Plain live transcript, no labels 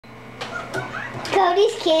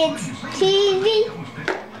Cody's Kids TV.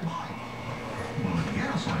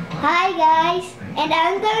 Hi guys, and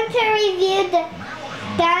I'm going to review the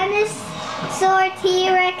Dinosaur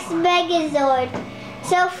T-Rex Megazord.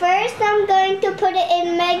 So first I'm going to put it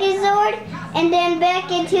in Megazord and then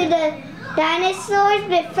back into the dinosaurs.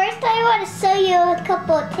 But first I want to show you a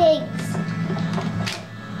couple of things.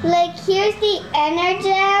 Like here's the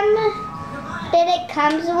Energem that it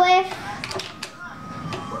comes with.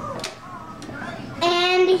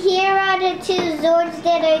 And here are the two Zords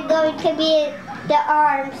that are going to be the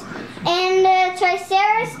arms. And the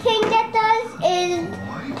Triceratops thing that does is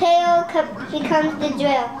tail becomes the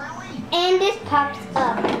drill. And this pops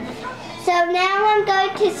up. So now I'm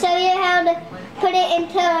going to show you how to put it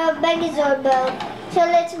into a Megazord mode. So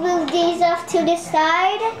let's move these off to the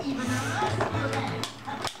side.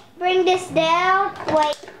 Bring this down.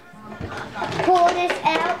 Wait. Pull this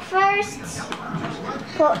out first.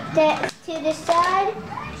 Put that to the side.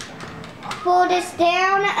 Pull this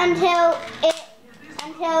down until it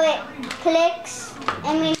clicks.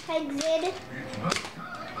 Pegs in.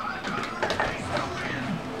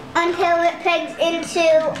 Until it pegs into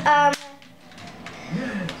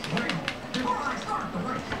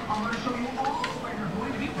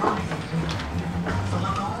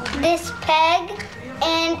this peg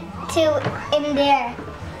and in there.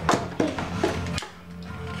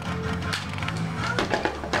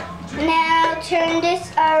 Now turn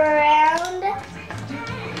this around,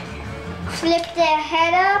 flip the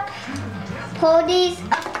head up, pull these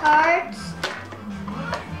apart,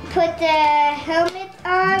 put the helmet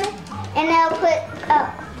on, and now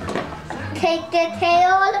take the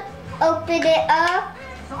tail, open it up.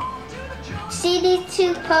 See these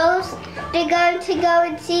two posts? They're going to go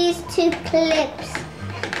in these two clips,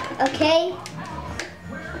 okay?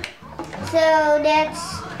 So that's,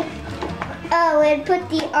 and put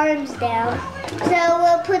the arms down. So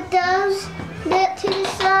we'll put that to the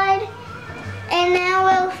side, and now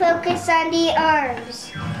we'll focus on the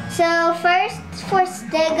arms. So first for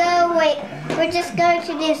Stego, we're just going to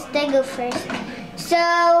do Stego first.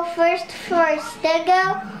 So first for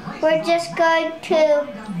Stego, we're just going to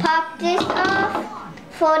pop this off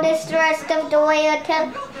for this rest of the way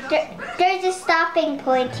until there's a stopping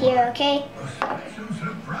point here, okay?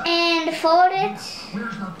 And fold it.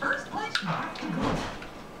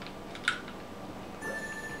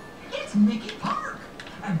 It's Mickey Park.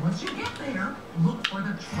 And once you get there, look for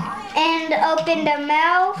the triangle. And open the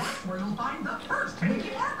mouth. That's where you'll find the first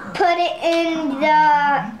Mickey marker. Put it in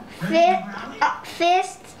the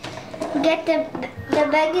fist. Get the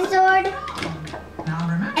Megazord.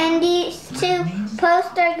 And these two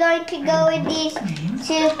posts are going to go in these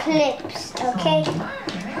two clips, okay?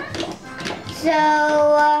 So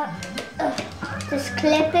just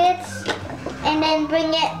clip it and then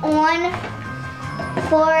bring it one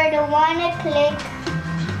for the one click.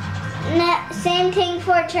 Now, same thing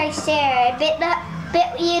for Triceratops,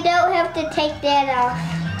 but you don't have to take that off.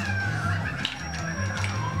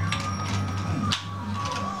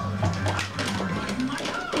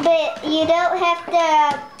 But you don't have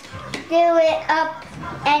to do it up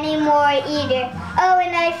anymore either. Oh,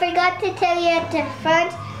 and I forgot to tell you at the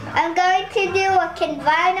front, I'm going to do a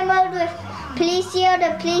combine mode with Plesio,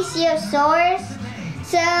 the Plesiosaurus.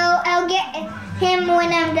 So I'll get him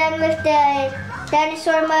when I'm done with the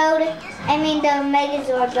dinosaur mode. The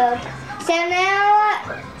Megazord mode. So now,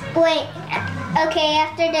 okay,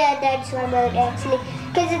 after the dinosaur mode actually,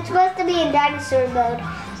 because it's supposed to be in dinosaur mode.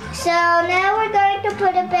 So now we're going to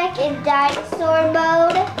put it back in dinosaur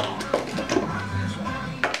mode.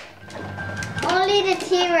 Only the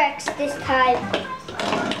T-Rex this time.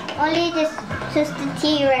 Only just the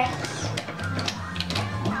T-Rex.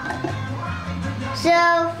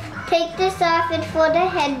 So take this off and fold the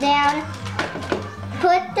head down.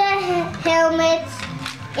 Put the helmets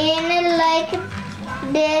in like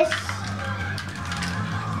this.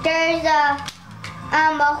 There's a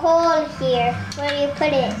hole here where you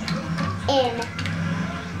put it in.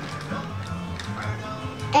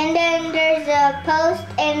 And then there's a post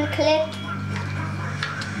and clip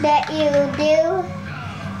that you do.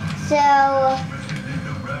 So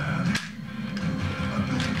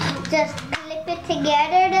just clip it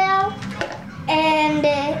together now, and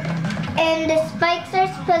the spikes are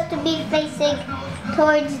supposed to be facing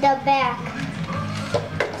towards the back.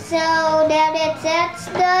 So now that that's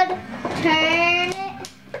done, turn it,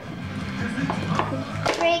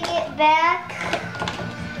 bring it back,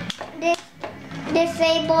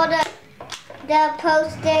 disable the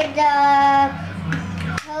post and the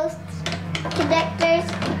post connectors.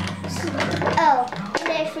 Oh, and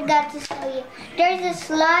I forgot to show you. There's a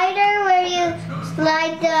slider where you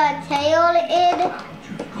slide the tail in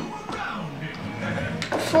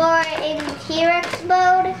for in T-Rex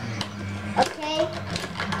mode. Okay.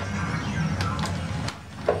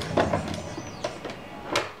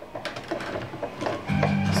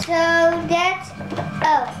 So that's,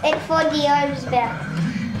 and for the arms back.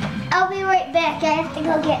 I'll be right back. I have to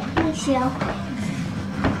go get Michelle.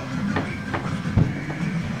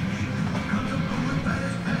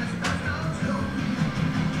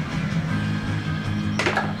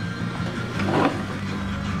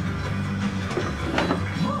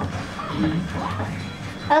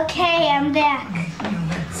 Okay, I'm back.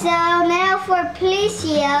 So now for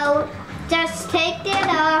Policio, just take that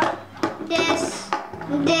off. This,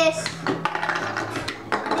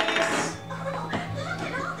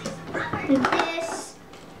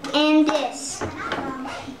 and this.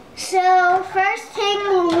 So first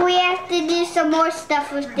thing, we have to do some more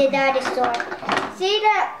stuff with the dinosaur. See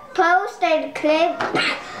that post and clip?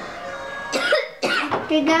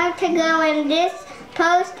 You're going to go in this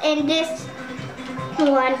post and this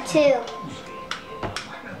one too.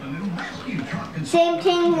 Same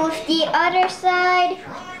thing with the other side.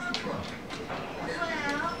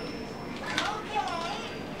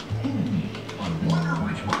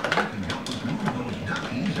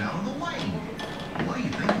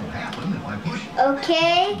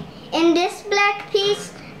 Okay, in this black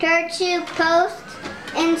piece, there are two posts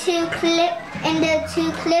and the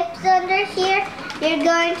two clips under here. You're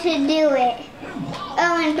going to do it.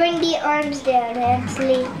 Oh, and bring the arms down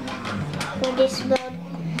actually for this mode.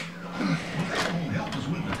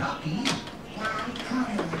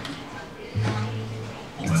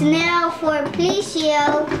 So now for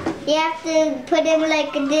Policio, you have to put him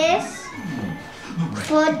like this.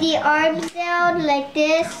 Fold the arms down like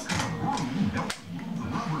this.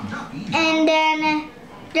 And then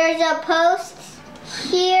there's a post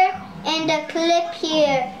here and a clip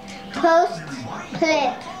here. Post,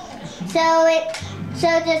 clip. So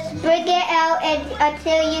just bring it out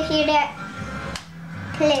until you hear that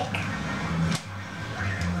click.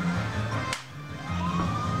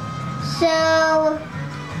 So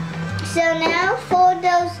now fold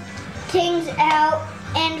those things out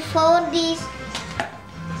and fold these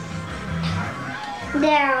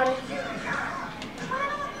down.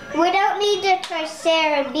 We don't need the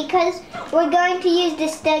Triceratops because we're going to use the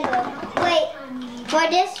Stego. Wait, for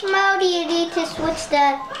this mode you need to switch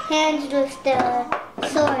the hands with the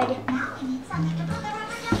sword.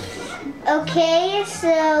 Okay,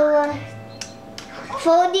 so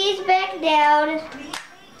fold these back down.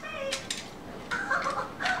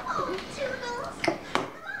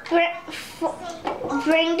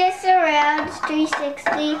 Bring this around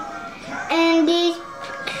 360, and these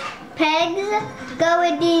pegs go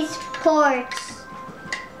with these ports.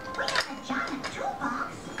 We have a giant toolbox,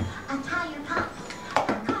 a tire pump,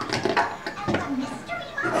 and a mystery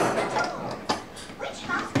monster tool. Which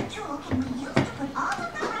monster tool can we use to put all of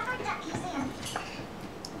the rubber duckies in?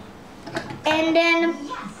 And then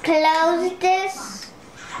close this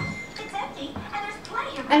It's empty, and there's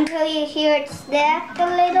plenty of until you hear it snap a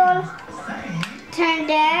little. Turn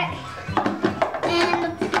that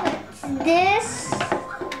and put this.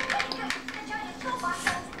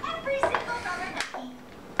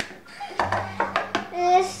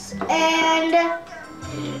 This and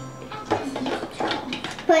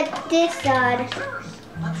put this on.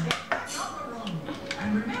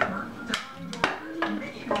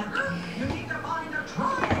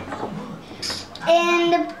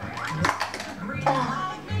 And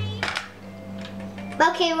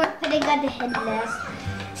okay, we're putting on the headrest.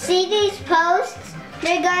 See these posts?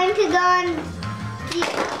 They're going to go on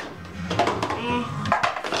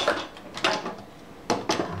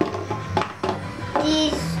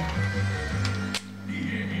these.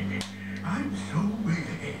 I'm so way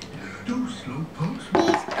ahead. Those slow posts.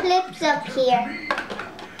 These clips up here.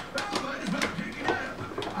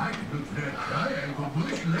 I can look for that triangle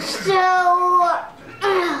bush later.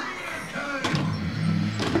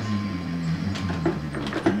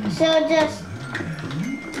 So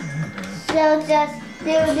just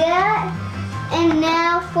do that. And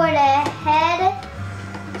now for the head.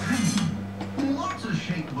 Lots of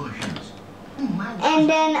shape bushes. And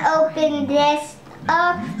then open this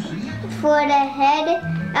up for the head.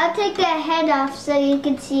 I'll take the head off so you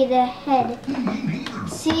can see the head.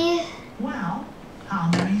 See? Well, how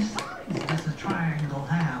many sides does a triangle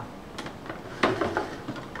have?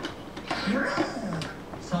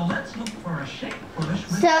 So let's look for a shape bush.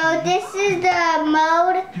 So this is the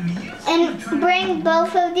mode. And bring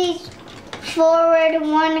both of these forward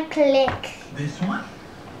one click. This one?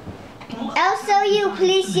 I'll show you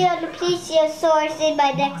plesiosaurs in my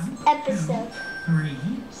next episode. 3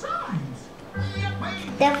 signs.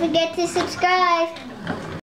 Don't forget to subscribe.